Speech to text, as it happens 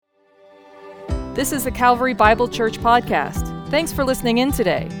This is the Calvary Bible Church podcast. Thanks for listening in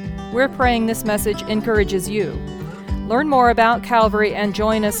today. We're praying this message encourages you. Learn more about Calvary and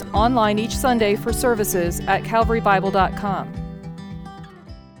join us online each Sunday for services at calvarybible.com.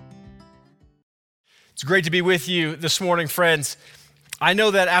 It's great to be with you this morning, friends. I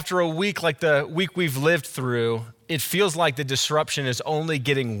know that after a week like the week we've lived through, it feels like the disruption is only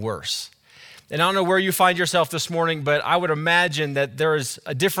getting worse. And I don't know where you find yourself this morning, but I would imagine that there is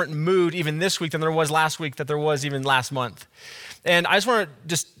a different mood even this week than there was last week, that there was even last month. And I just want to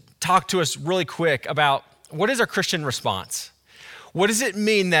just talk to us really quick about what is our Christian response? What does it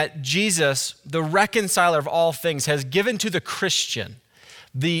mean that Jesus, the reconciler of all things, has given to the Christian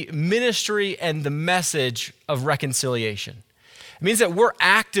the ministry and the message of reconciliation? It means that we're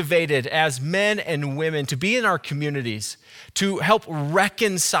activated as men and women to be in our communities to help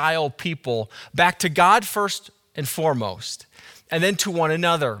reconcile people back to God first and foremost, and then to one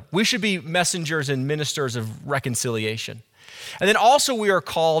another. We should be messengers and ministers of reconciliation. And then also we are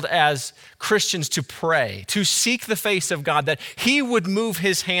called as Christians to pray, to seek the face of God, that He would move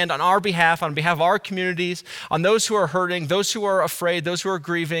His hand on behalf of our communities, on those who are hurting, those who are afraid, those who are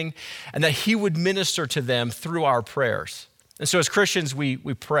grieving, and that He would minister to them through our prayers. And so as Christians, we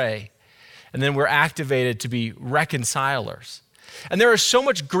pray, and then we're activated to be reconcilers. And there is so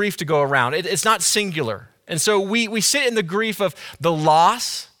much grief to go around. It's not singular. And so we sit in the grief of the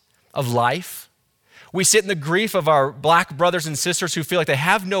loss of life. We sit in the grief of our Black brothers and sisters who feel like they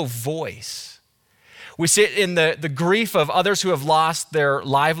have no voice. We sit in the grief of others who have lost their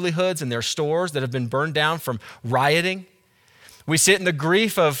livelihoods and their stores that have been burned down from rioting. We sit in the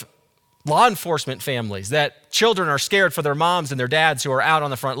grief of law enforcement families, that children are scared for their moms and their dads who are out on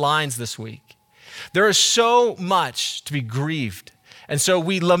the front lines this week. There is so much to be grieved. And so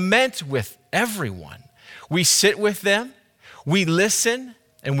we lament with everyone. We sit with them, we listen,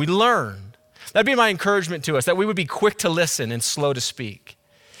 and we learn. That'd be my encouragement to us, that we would be quick to listen and slow to speak.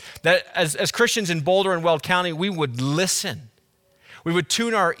 That as Christians in Boulder and Weld County, we would listen. We would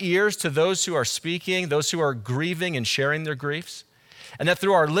tune our ears to those who are speaking, those who are grieving and sharing their griefs. And that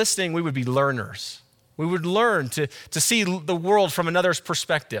through our listening, we would be learners. We would learn to see the world from another's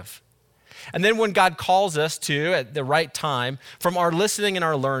perspective. And then when God calls us to, at the right time, from our listening and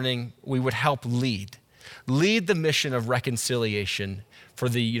our learning, we would help lead the mission of reconciliation for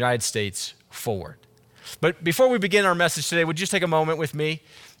the United States forward. But before we begin our message today, would you just take a moment with me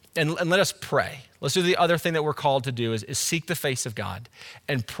and let us pray. Let's do the other thing that we're called to do is seek the face of God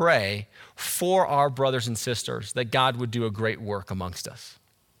and pray for our brothers and sisters that God would do a great work amongst us.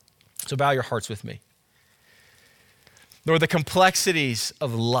 So bow your hearts with me. Lord, the complexities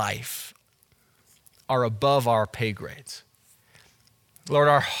of life are above our pay grades. Lord,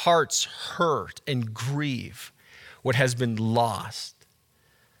 our hearts hurt and grieve what has been lost.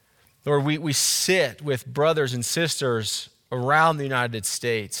 Lord, we sit with brothers and sisters around the United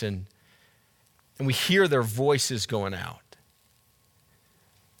States and we hear their voices going out.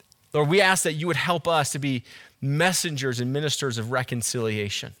 Lord, we ask that you would help us to be messengers and ministers of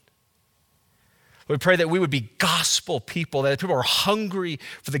reconciliation. We pray that we would be gospel people, that people who are hungry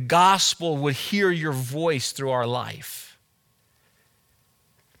for the gospel would hear your voice through our life.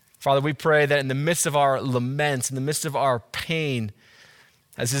 Father, we pray that in the midst of our laments, in the midst of our pain,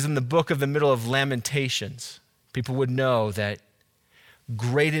 as is in the book of the middle of Lamentations, people would know that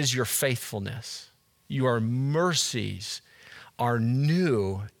great is your faithfulness. Your mercies are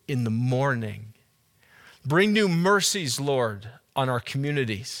new in the morning. Bring new mercies, Lord, on our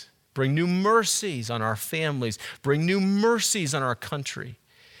communities. Bring new mercies on our families. Bring new mercies on our country.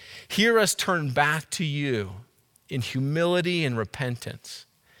 Hear us turn back to you in humility and repentance.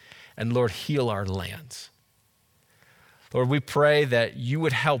 And Lord, heal our lands. Lord, we pray that you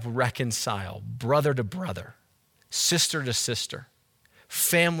would help reconcile brother to brother, sister to sister,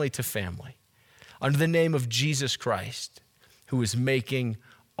 family to family, under the name of Jesus Christ, who is making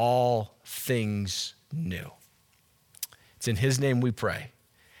all things new. It's in his name we pray.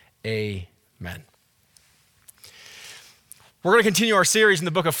 Amen. We're going to continue our series in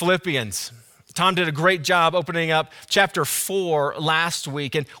the book of Philippians. Tom did a great job opening up chapter 4 last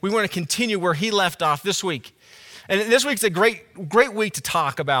week, and we want to continue where he left off this week. And this week's a great week to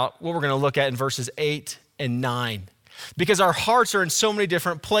talk about what we're going to look at in verses 8 and 9, because our hearts are in so many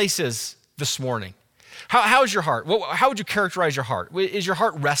different places this morning. How is your heart? How would you characterize your heart? Is your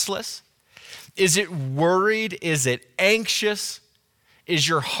heart restless? Is it worried? Is it anxious? Is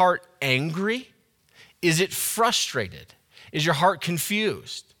your heart angry? Is it frustrated? Is your heart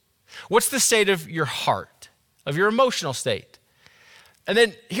confused? What's the state of your heart, of your emotional state? And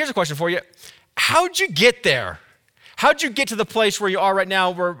then here's a question for you. How'd you get there? How'd you get to the place where you are right now,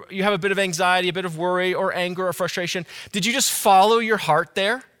 where you have a bit of anxiety, a bit of worry or anger or frustration? Did you just follow your heart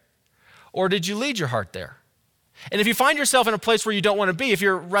there? Or did you lead your heart there? And if you find yourself in a place where you don't want to be, if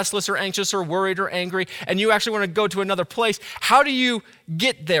you're restless or anxious or worried or angry, and you actually want to go to another place, how do you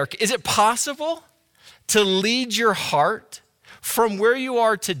get there? Is it possible to lead your heart from where you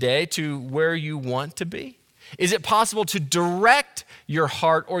are today to where you want to be? Is it possible to direct your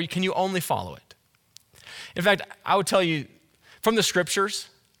heart, or can you only follow it? In fact, I would tell you from the scriptures,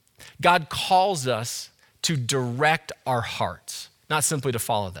 God calls us to direct our hearts, not simply to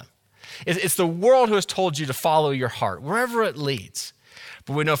follow them. It's the world who has told you to follow your heart, wherever it leads.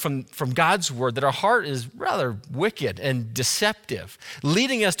 But we know from God's word that our heart is rather wicked and deceptive,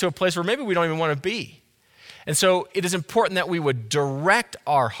 leading us to a place where maybe we don't even want to be. And so it is important that we would direct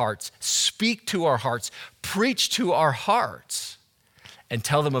our hearts, speak to our hearts, preach to our hearts, and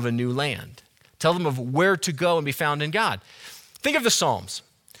tell them of a new land. Tell them of where to go and be found in God. Think of the Psalms.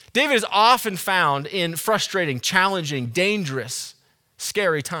 David is often found in frustrating, challenging, dangerous,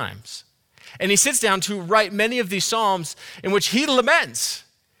 scary times. And he sits down to write many of these Psalms in which he laments.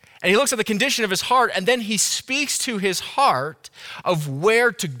 And he looks at the condition of his heart, and then he speaks to his heart of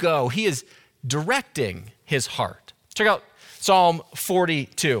where to go. He is directing his heart. Check out Psalm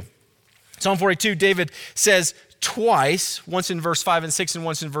 42. Psalm 42, David says twice, once in verse 5 and 6 and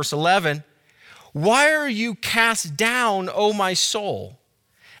once in verse 11, "Why are you cast down, O my soul?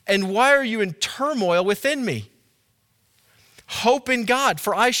 And why are you in turmoil within me? Hope in God,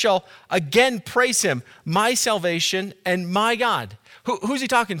 for I shall again praise him, my salvation and my God." Who's he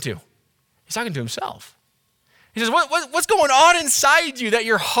talking to? He's talking to himself. He says, what's going on inside you that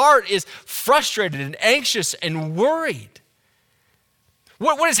your heart is frustrated and anxious and worried?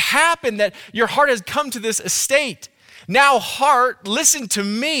 What has happened that your heart has come to this estate? Now, heart, listen to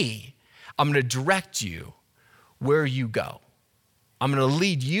me. I'm going to direct you where you go. I'm going to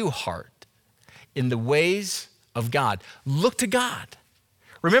lead you, heart, in the ways of God. Look to God.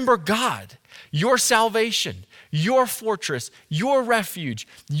 Remember God, your salvation, your fortress, your refuge,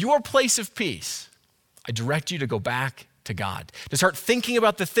 your place of peace. I direct you to go back to God, to start thinking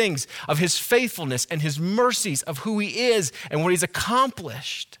about the things of his faithfulness and his mercies, of who he is and what he's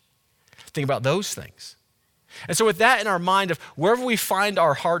accomplished. Think about those things. And so with that in our mind of wherever we find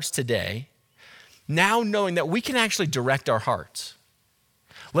our hearts today, now knowing that we can actually direct our hearts,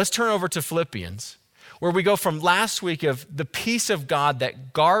 let's turn over to Philippians, where we go from last week of the peace of God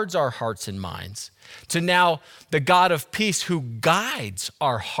that guards our hearts and minds to now the God of peace who guides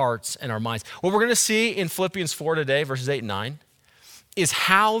our hearts and our minds. What we're going to see in Philippians 4 today, verses 8 and 9, is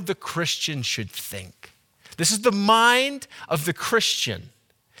how the Christian should think. This is the mind of the Christian.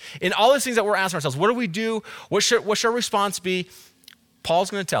 In all these things that we're asking ourselves, what do we do? What should our response be? Paul's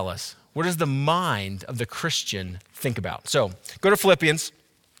going to tell us, what does the mind of the Christian think about? So go to Philippians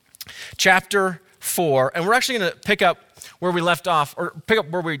chapter 4, and we're actually going to pick up where we left off, or pick up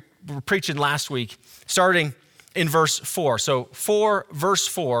where we were preaching last week, starting in verse 4. So verse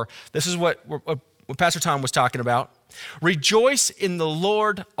 4, this is what Pastor Tom was talking about. "Rejoice in the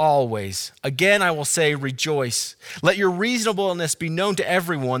Lord always. Again, I will say rejoice. Let your reasonableness be known to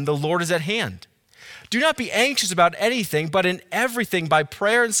everyone. The Lord is at hand. Do not be anxious about anything, but in everything by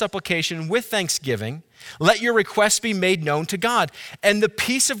prayer and supplication with thanksgiving, let your requests be made known to God. And the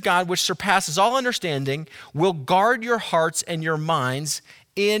peace of God, which surpasses all understanding, will guard your hearts and your minds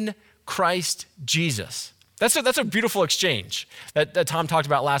in Christ Jesus." That's a beautiful exchange that Tom talked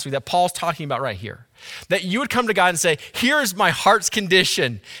about last week, that Paul's talking about right here. That you would come to God and say, here's my heart's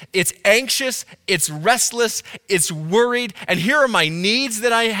condition. It's anxious, it's restless, it's worried, and here are my needs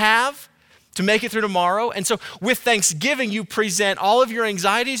that I have to make it through tomorrow. And so with thanksgiving, you present all of your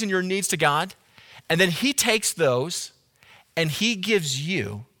anxieties and your needs to God, and then he takes those and he gives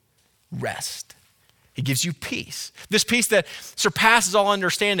you rest. He gives you peace. This peace that surpasses all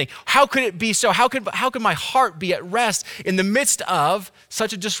understanding. How could it be so? How could my heart be at rest in the midst of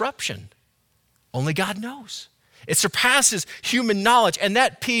such a disruption? Only God knows. It surpasses human knowledge, and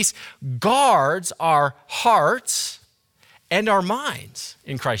that peace guards our hearts and our minds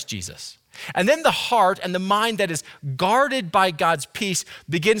in Christ Jesus. And then the heart and the mind that is guarded by God's peace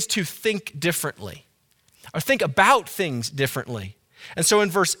begins to think differently, or think about things differently. And so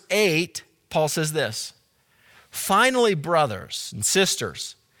in verse 8, Paul says this: "Finally, brothers and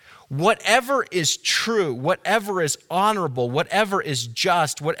sisters, whatever is true, whatever is honorable, whatever is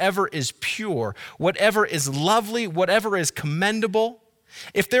just, whatever is pure, whatever is lovely, whatever is commendable,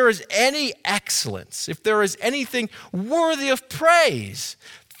 if there is any excellence, if there is anything worthy of praise,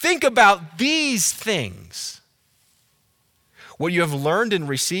 think about these things. what you have learned and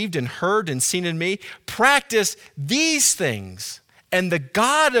received and heard and seen in me, practice these things, and the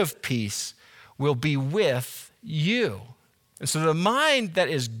God of peace will be with you. And so the mind that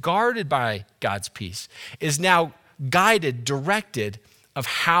is guarded by God's peace is now guided, directed of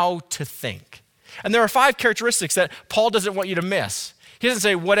how to think. And there are 5 characteristics that Paul doesn't want you to miss. He doesn't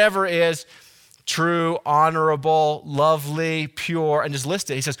say whatever is true, honorable, lovely, pure, and just list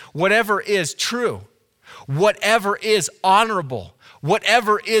it. He says whatever is true, whatever is honorable,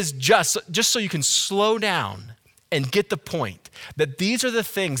 whatever is just so you can slow down and get the point that these are the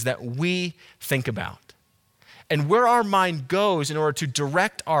things that we think about. And where our mind goes in order to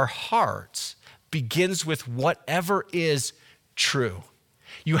direct our hearts begins with whatever is true.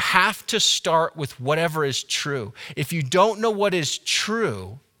 You have to start with whatever is true. If you don't know what is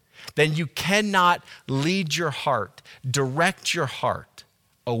true, then you cannot lead your heart, direct your heart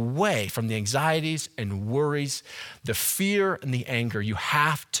away from the anxieties and worries, the fear and the anger. You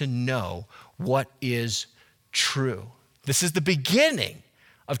have to know what is true. This is the beginning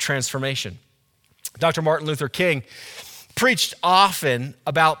of transformation. Dr. Martin Luther King preached often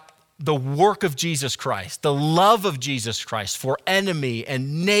about the work of Jesus Christ, the love of Jesus Christ for enemy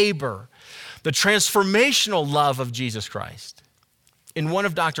and neighbor, the transformational love of Jesus Christ. In one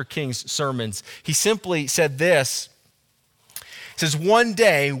of Dr. King's sermons, he simply said this. He says, one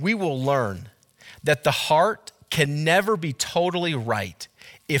day we will learn that the heart can never be totally right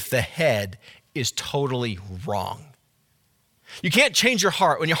if the head is totally wrong. You can't change your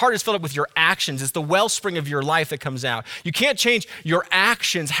heart. When your heart is filled up with your actions, it's the wellspring of your life that comes out. You can't change your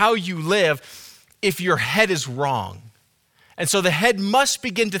actions, how you live, if your head is wrong. And so the head must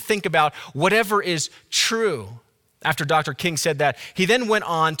begin to think about whatever is true. After Dr. King said that, he then went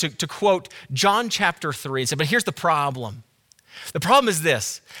on to quote John chapter 3 and said, but here's the problem. The problem is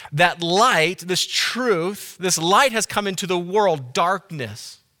this, that light, this truth, this light has come into the world,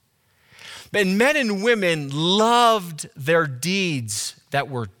 darkness. And men and women loved their deeds that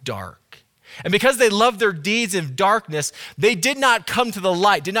were dark. And because they loved their deeds in darkness, they did not come to the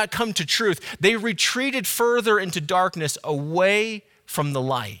light, did not come to truth. They retreated further into darkness away from the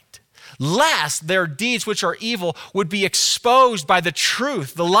light, lest their deeds, which are evil, would be exposed by the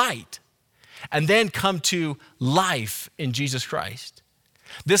truth, the light, and then come to life in Jesus Christ.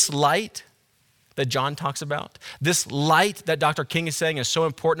 This light that John talks about, this light that Dr. King is saying is so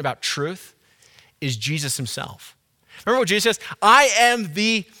important about truth, is Jesus himself. Remember what Jesus says? I am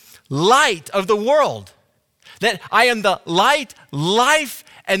the light of the world. That I am the light, life,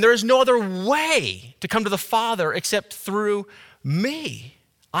 and there is no other way to come to the Father except through me.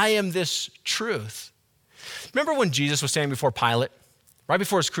 I am this truth. Remember when Jesus was standing before Pilate, right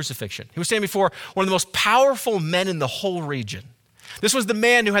before his crucifixion? He was standing before one of the most powerful men in the whole region. This was the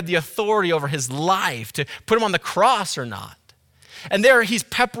man who had the authority over his life to put him on the cross or not. And there he's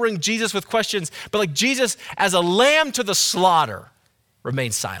peppering Jesus with questions, but like Jesus, as a lamb to the slaughter,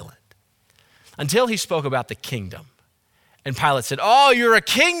 remained silent until he spoke about the kingdom. And Pilate said, oh, you're a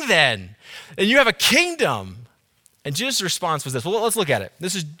king then, and you have a kingdom. And Jesus' response was this. Well, let's look at it.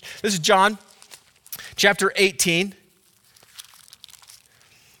 This is John chapter 18,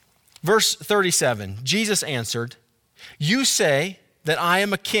 verse 37. Jesus answered, you say that I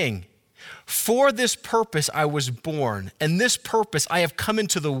am a king. For this purpose I was born, and this purpose I have come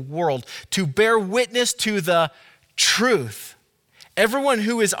into the world, to bear witness to the truth. Everyone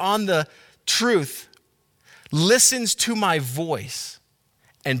who is on the truth listens to my voice.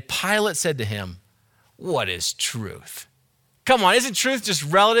 And Pilate said to him, what is truth? Come on, isn't truth just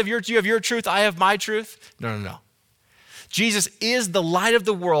relative? You have your truth, I have my truth. No. Jesus is the light of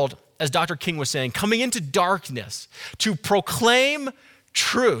the world, as Dr. King was saying, coming into darkness to proclaim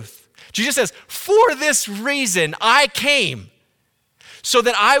truth. Jesus says, for this reason I came, so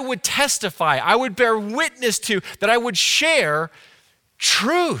that I would testify, I would bear witness to, that I would share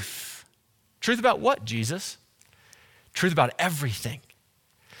truth. Truth about what, Jesus? Truth about everything.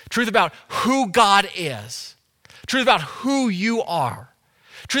 Truth about who God is. Truth about who you are.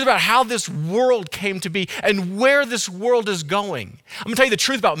 Truth about how this world came to be and where this world is going. I'm going to tell you the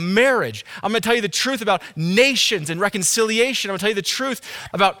truth about marriage. I'm going to tell you the truth about nations and reconciliation. I'm going to tell you the truth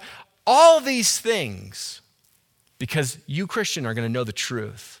about all these things because you, Christian, are going to know the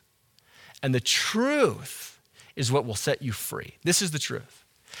truth. And the truth is what will set you free. This is the truth.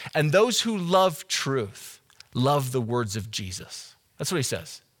 And those who love truth love the words of Jesus. That's what he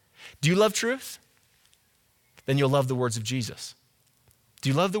says. Do you love truth? Then you'll love the words of Jesus. Do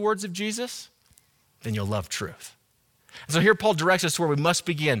you love the words of Jesus? Then you'll love truth. And so here Paul directs us to where we must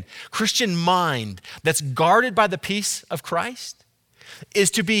begin. Christian mind that's guarded by the peace of Christ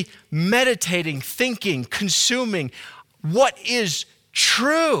is to be meditating, thinking, consuming, what is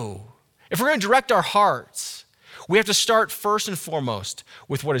true. If we're going to direct our hearts, we have to start first and foremost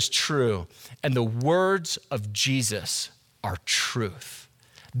with what is true. And the words of Jesus are truth.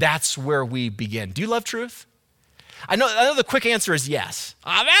 That's where we begin. Do you love truth? I know the quick answer is yes.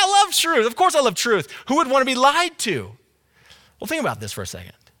 I love truth. Of course I love truth. Who would want to be lied to? Well, think about this for a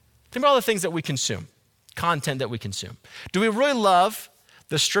second. Think about all the things that we consume, content that we consume. Do we really love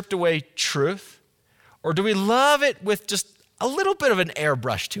the stripped away truth? Or do we love it with just a little bit of an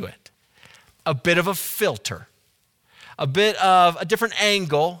airbrush to it? A bit of a filter, a bit of a different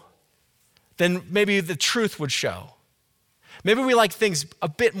angle than maybe the truth would show. Maybe we like things a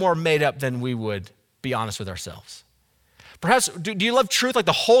bit more made up than we would be honest with ourselves. Perhaps, do you love truth like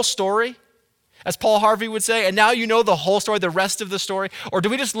the whole story, as Paul Harvey would say, and now you know the whole story, the rest of the story? Or do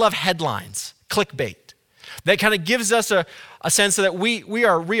we just love headlines, clickbait, that kind of gives us a sense that we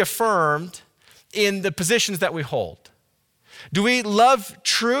are reaffirmed in the positions that we hold? Do we love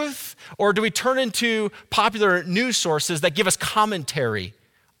truth, or do we turn into popular news sources that give us commentary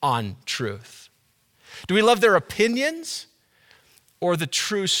on truth? Do we love their opinions or the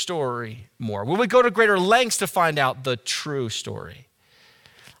true story more? Will we go to greater lengths to find out the true story?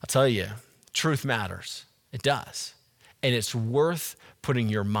 I'll tell you, truth matters. It does. And it's worth putting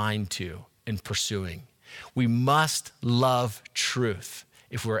your mind to and pursuing. We must love truth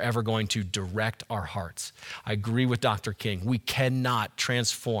if we're ever going to direct our hearts. I agree with Dr. King. We cannot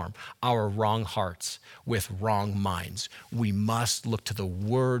transform our wrong hearts with wrong minds. We must look to the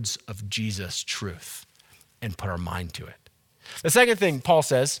words of Jesus' truth and put our mind to it. The second thing Paul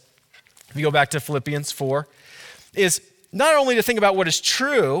says, if you go back to Philippians 4, is not only to think about what is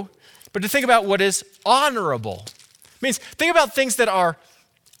true, but to think about what is honorable. It means think about things that are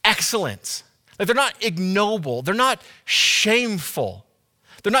excellent. Like they're not ignoble. They're not shameful.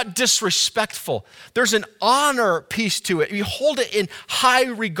 They're not disrespectful. There's an honor piece to it. You hold it in high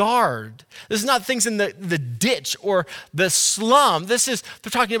regard. This is not things in the ditch or the slum. They're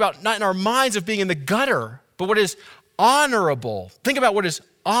talking about not in our minds of being in the gutter, but what is honorable. Think about what is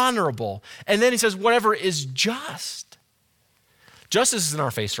honorable. And then he says, whatever is just. Justice is in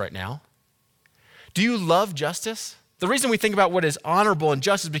our face right now. Do you love justice? The reason we think about what is honorable and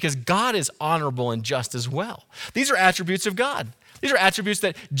just is because God is honorable and just as well. These are attributes of God. These are attributes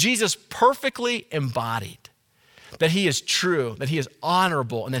that Jesus perfectly embodied, that he is true, that he is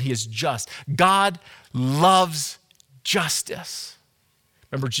honorable, and that he is just. God loves justice.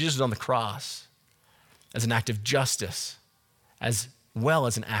 Remember, Jesus was on the cross as an act of justice, as well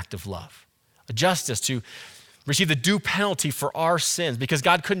as an act of love. A justice to receive the due penalty for our sins, because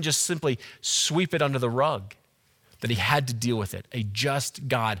God couldn't just simply sweep it under the rug, that he had to deal with it. A just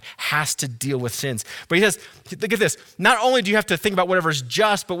God has to deal with sins. But he says, look at this, not only do you have to think about whatever is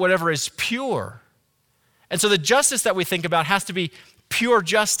just, but whatever is pure. And so the justice that we think about has to be pure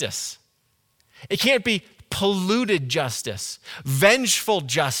justice. It can't be polluted justice, vengeful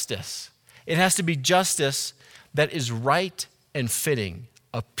justice. It has to be justice that is right and fitting,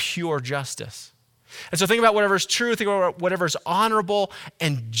 a pure justice. And so think about whatever is true, think about whatever is honorable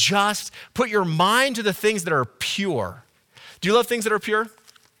and just. Put your mind to the things that are pure. Do you love things that are pure?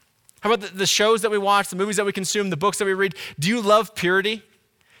 How about the shows that we watch, the movies that we consume, the books that we read? Do you love purity?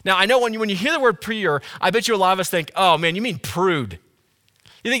 Now, I know when you hear the word pure, I bet you a lot of us think, oh man, you mean prude.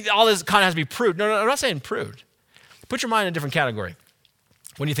 You think all this kind of has to be prude. No, I'm not saying prude. Put your mind in a different category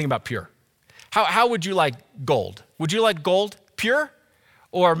when you think about pure. How would you like gold? Would you like gold pure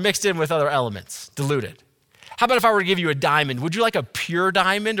or mixed in with other elements, diluted? How about if I were to give you a diamond? Would you like a pure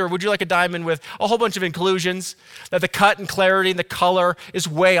diamond, or would you like a diamond with a whole bunch of inclusions, that the cut and clarity and the color is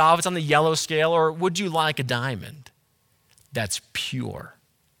way off, it's on the yellow scale? Or would you like a diamond that's pure?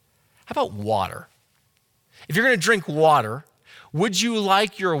 How about water? If you're going to drink water, would you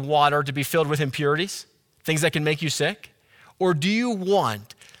like your water to be filled with impurities, things that can make you sick? Or do you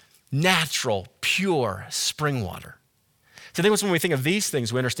want natural, pure spring water? So I think when we think of these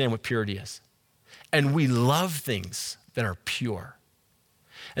things, we understand what purity is. And we love things that are pure.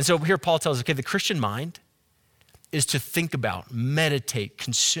 And so here Paul tells us, okay, the Christian mind is to think about, meditate,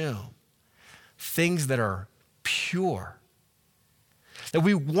 consume things that are pure. That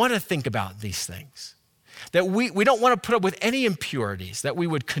we want to think about these things. That we don't want to put up with any impurities that we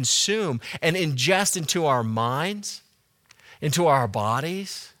would consume and ingest into our minds, into our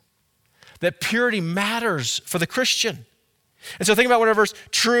bodies. That purity matters for the Christian. And so think about whatever's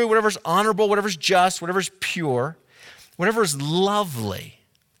true, whatever's honorable, whatever's just, whatever's pure, whatever's lovely.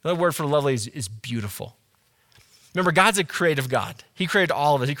 Another word for lovely is beautiful. Remember, God's a creative God. He created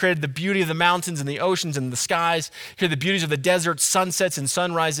all of us. He created the beauty of the mountains and the oceans and the skies. He created the beauties of the desert, sunsets and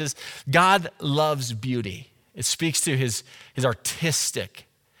sunrises. God loves beauty. It speaks to his artistic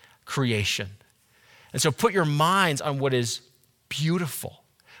creation. And so put your minds on what is beautiful,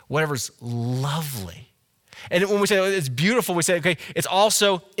 whatever's lovely. And when we say it's beautiful, we say, okay, it's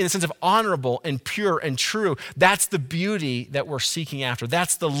also in the sense of honorable and pure and true. That's the beauty that we're seeking after.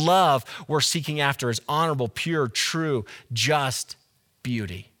 That's the love we're seeking after, is honorable, pure, true, just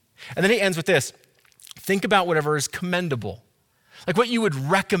beauty. And then he ends with this. Think about whatever is commendable. Like what you would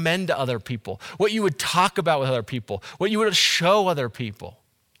recommend to other people, what you would talk about with other people, what you would show other people,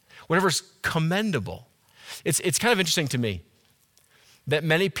 whatever's commendable. It's kind of interesting to me that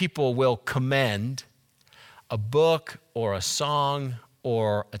many people will commend a book or a song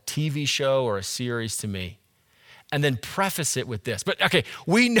or a TV show or a series to me and then preface it with this. But okay,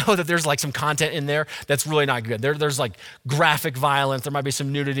 we know that there's like some content in there that's really not good. There's like graphic violence, there might be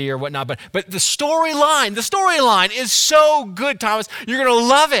some nudity or whatnot, but the storyline is so good, Thomas. You're gonna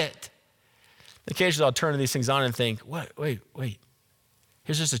love it. Occasionally I'll turn these things on and think, wait.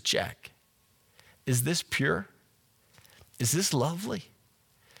 Here's just a check. Is this pure? Is this lovely?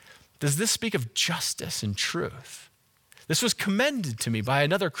 Does this speak of justice and truth? This was commended to me by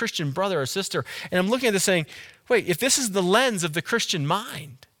another Christian brother or sister, and I'm looking at this saying, wait, if this is the lens of the Christian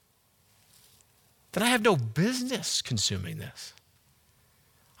mind, then I have no business consuming this.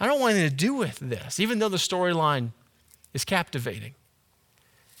 I don't want anything to do with this, even though the storyline is captivating.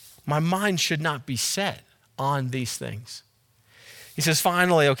 My mind should not be set on these things. He says,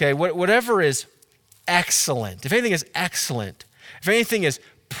 finally, okay, whatever is excellent, if anything is excellent, if anything is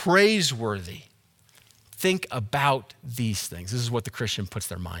praiseworthy, think about these things. This is what the Christian puts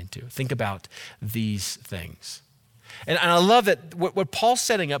their mind to. Think about these things. And I love that what Paul's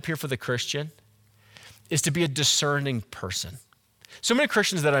setting up here for the Christian is to be a discerning person. So many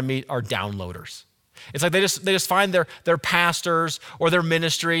Christians that I meet are downloaders. It's like they just find their pastors or their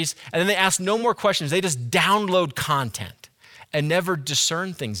ministries, and then they ask no more questions. They just download content and never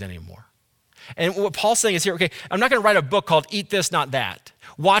discern things anymore. And what Paul's saying is here, okay, I'm not going to write a book called Eat This, Not That.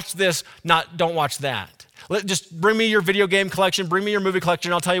 Watch this, don't watch that. Just bring me your video game collection, bring me your movie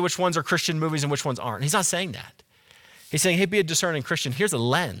collection, I'll tell you which ones are Christian movies and which ones aren't. He's not saying that. He's saying, hey, be a discerning Christian. Here's a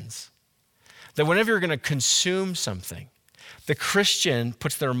lens that whenever you're going to consume something, the Christian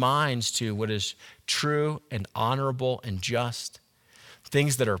puts their minds to what is true and honorable and just,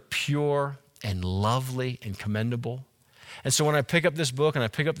 things that are pure and lovely and commendable. And so when I pick up this book and I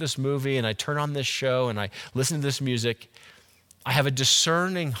pick up this movie and I turn on this show and I listen to this music, I have a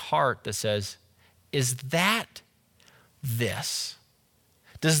discerning heart that says, is that this?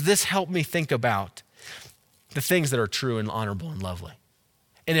 Does this help me think about the things that are true and honorable and lovely?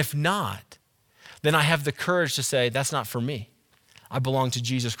 And if not, then I have the courage to say, that's not for me. I belong to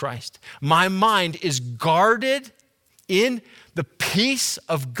Jesus Christ. My mind is guarded in the peace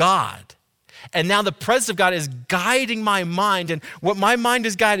of God. And now the presence of God is guiding my mind. And what my mind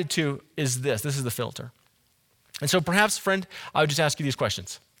is guided to is this. This is the filter. And so perhaps, friend, I would just ask you these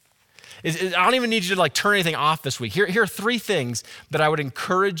questions. I don't even need you to like turn anything off this week. Here are 3 things that I would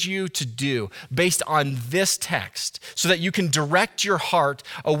encourage you to do based on this text so that you can direct your heart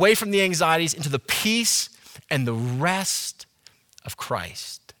away from the anxieties into the peace and the rest of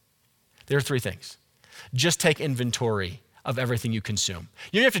Christ. There are 3 things. Just take inventory of everything you consume.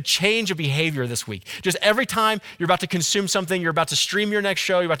 You don't have to change a behavior this week. Just every time you're about to consume something, you're about to stream your next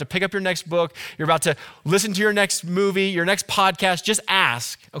show, you're about to pick up your next book, you're about to listen to your next movie, your next podcast, just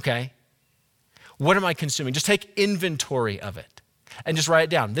ask, okay, what am I consuming? Just take inventory of it and just write it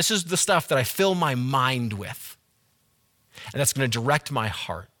down. This is the stuff that I fill my mind with, and that's going to direct my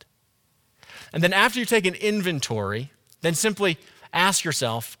heart. And then after you take an inventory, then simply ask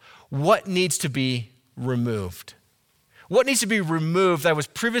yourself, what needs to be removed? What needs to be removed that I was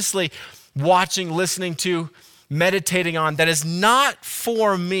previously watching, listening to, meditating on that is not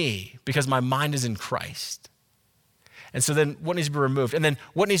for me because my mind is in Christ? And so then what needs to be removed? And then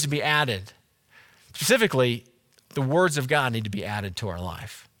what needs to be added? Specifically, the words of God need to be added to our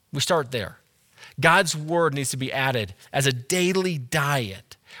life. We start there. God's word needs to be added as a daily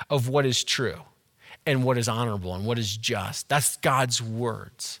diet of what is true and what is honorable and what is just. That's God's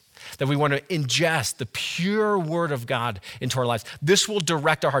words. That we want to ingest the pure word of God into our lives. This will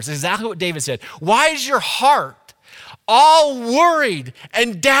direct our hearts. This is exactly what David said. Why is your heart all worried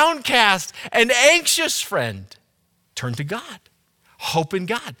and downcast and anxious, friend? Turn to God. Hope in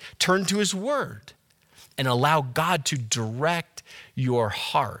God. Turn to his word and allow God to direct your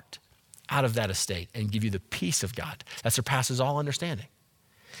heart out of that estate and give you the peace of God that surpasses all understanding.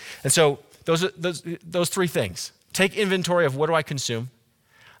 And so those 3 things. Take inventory of what do I consume?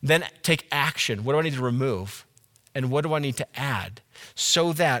 Then take action. What do I need to remove? And what do I need to add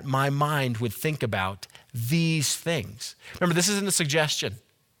so that my mind would think about these things. Remember, this isn't a suggestion.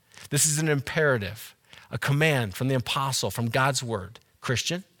 This is an imperative, a command from the apostle, from God's word.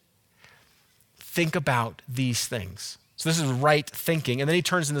 Christian, think about these things. So this is right thinking. And then he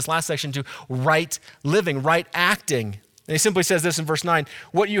turns in this last section to right living, right acting. And he simply says this in verse 9,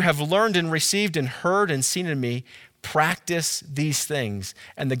 what you have learned and received and heard and seen in me, practice these things,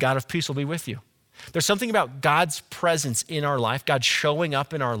 and the God of peace will be with you. There's something about God's presence in our life, God showing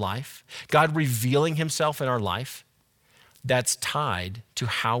up in our life, God revealing himself in our life, that's tied to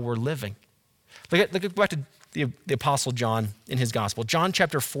how we're living. Look back to the Apostle John in his gospel. John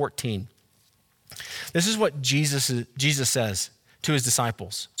chapter 14. This is what Jesus says to his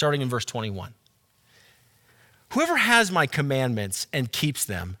disciples, starting in verse 21. Whoever has my commandments and keeps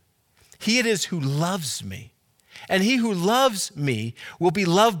them, he it is who loves me. And he who loves me will be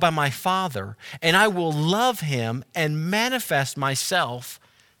loved by my Father, and I will love him and manifest myself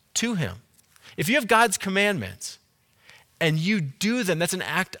to him. If you have God's commandments and you do them, that's an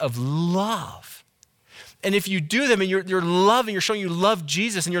act of love. And if you do them and you're loving, you're showing you love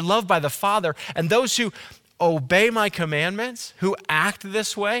Jesus and you're loved by the Father, and those who obey my commandments, who act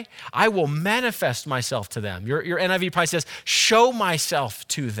this way, I will manifest myself to them. Your NIV probably says, show myself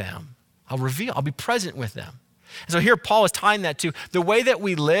to them. I'll be present with them. And so here Paul is tying that to the way that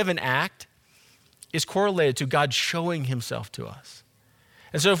we live and act is correlated to God showing himself to us.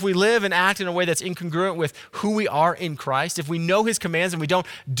 And so if we live and act in a way that's incongruent with who we are in Christ, if we know his commands and we don't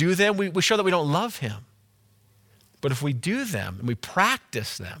do them, we show that we don't love him. But if we do them and we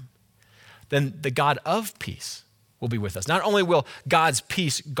practice them, then the God of peace will be with us. Not only will God's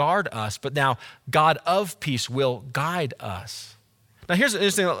peace guard us, but now God of peace will guide us. Now here's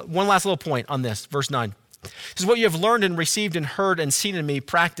interesting, one last little point on this, verse 9. This is what you have learned and received and heard and seen in me,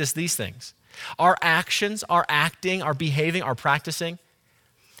 practice these things. Our actions, our acting, our behaving, our practicing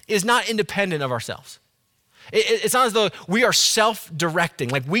is not independent of ourselves. It's not as though we are self-directing,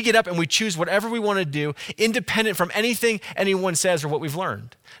 like we get up and we choose whatever we want to do, independent from anything anyone says or what we've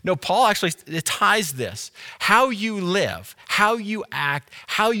learned. No, Paul actually ties this. How you live, how you act,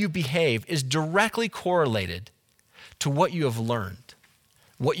 how you behave is directly correlated to what you have learned,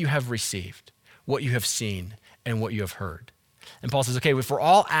 what you have received, what you have seen, and what you have heard. And Paul says, okay, if we're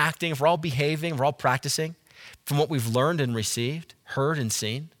all acting, if we're all behaving, if we're all practicing from what we've learned and received, heard and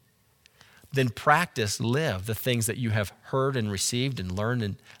seen, then practice, live the things that you have heard and received and learned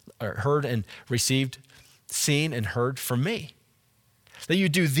and heard and received, seen and heard from me. That you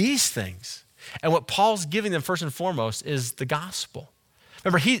do these things. And what Paul's giving them first and foremost is the gospel.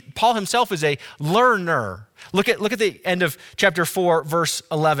 Remember, Paul himself is a learner. Look at the end of chapter 4, verse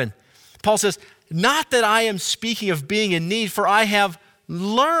 11. Paul says, not that I am speaking of being in need, for I have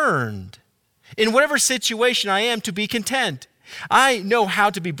learned in whatever situation I am to be content. I know how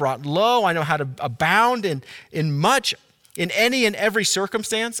to be brought low. I know how to abound in any and every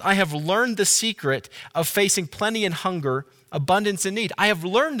circumstance. I have learned the secret of facing plenty and hunger, abundance and need. I have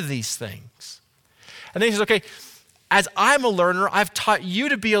learned these things. And then he says, okay, as I'm a learner, I've taught you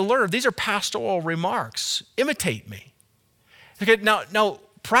to be a learner. These are pastoral remarks. Imitate me. Okay, now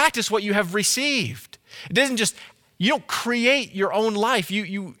practice what you have received. It isn't just, you don't create your own life.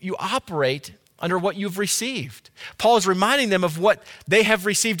 You operate under what you've received. Paul is reminding them of what they have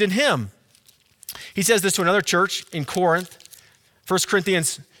received in him. He says this to another church in Corinth, 1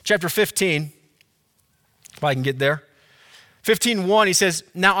 Corinthians chapter 15, if I can get there. 15:1, he says,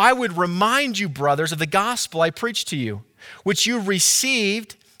 now I would remind you, brothers, of the gospel I preached to you, which you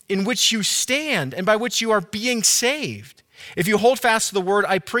received, in which you stand, and by which you are being saved, if you hold fast to the word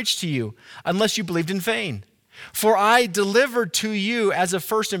I preached to you, unless you believed in vain. For I delivered to you as of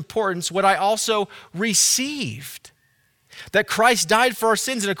first importance what I also received, that Christ died for our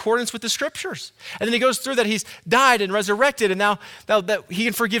sins in accordance with the scriptures. And then he goes through that he's died and resurrected, and now that he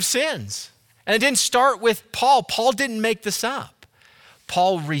can forgive sins. And it didn't start with Paul. Paul didn't make this up.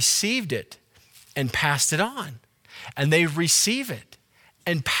 Paul received it and passed it on. And they receive it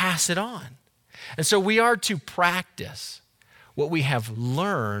and pass it on. And so we are to practice what we have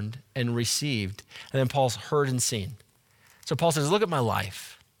learned and received. And then Paul's heard and seen. So Paul says, look at my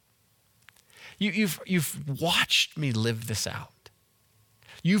life. You've watched me live this out.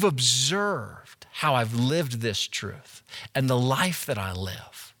 You've observed how I've lived this truth and the life that I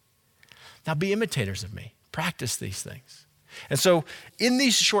live. Now be imitators of me. Practice these things. And so in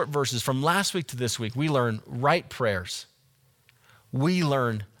these short verses from last week to this week, we learn right prayers. We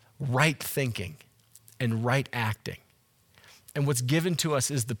learn right thinking and right acting. And what's given to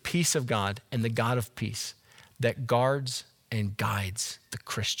us is the peace of God and the God of peace that guards and guides the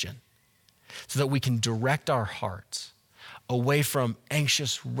Christian so that we can direct our hearts away from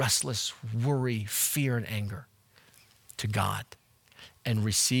anxious, restless, worry, fear, and anger to God and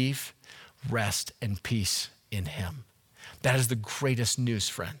receive rest and peace in him. That is the greatest news,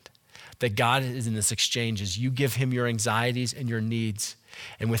 friend, that God is in this exchange as you give him your anxieties and your needs,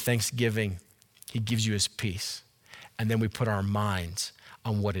 and with thanksgiving, he gives you his peace. And then we put our minds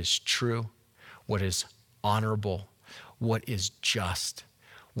on what is true, what is honorable, what is just,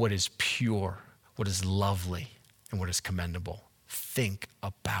 what is pure, what is lovely, and what is commendable. Think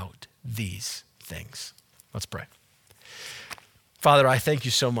about these things. Let's pray. Father, I thank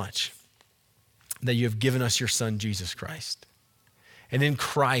you so much that you have given us your Son, Jesus Christ. And in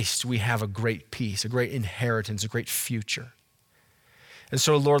Christ, we have a great peace, a great inheritance, a great future. And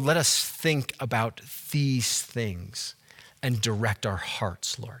so, Lord, let us think about these things and direct our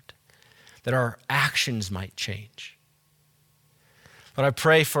hearts, Lord, that our actions might change. But I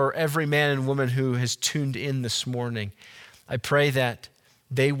pray for every man and woman who has tuned in this morning. I pray that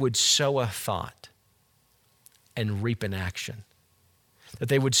they would sow a thought and reap an action, that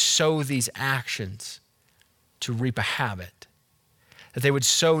they would sow these actions to reap a habit, that they would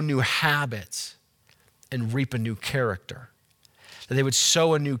sow new habits and reap a new character, that they would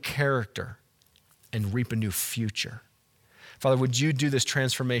sow a new character and reap a new future. Father, would you do this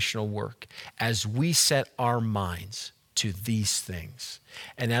transformational work as we set our minds to these things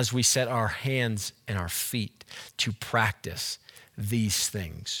and as we set our hands and our feet to practice these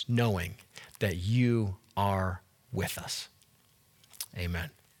things, knowing that you are with us. Amen.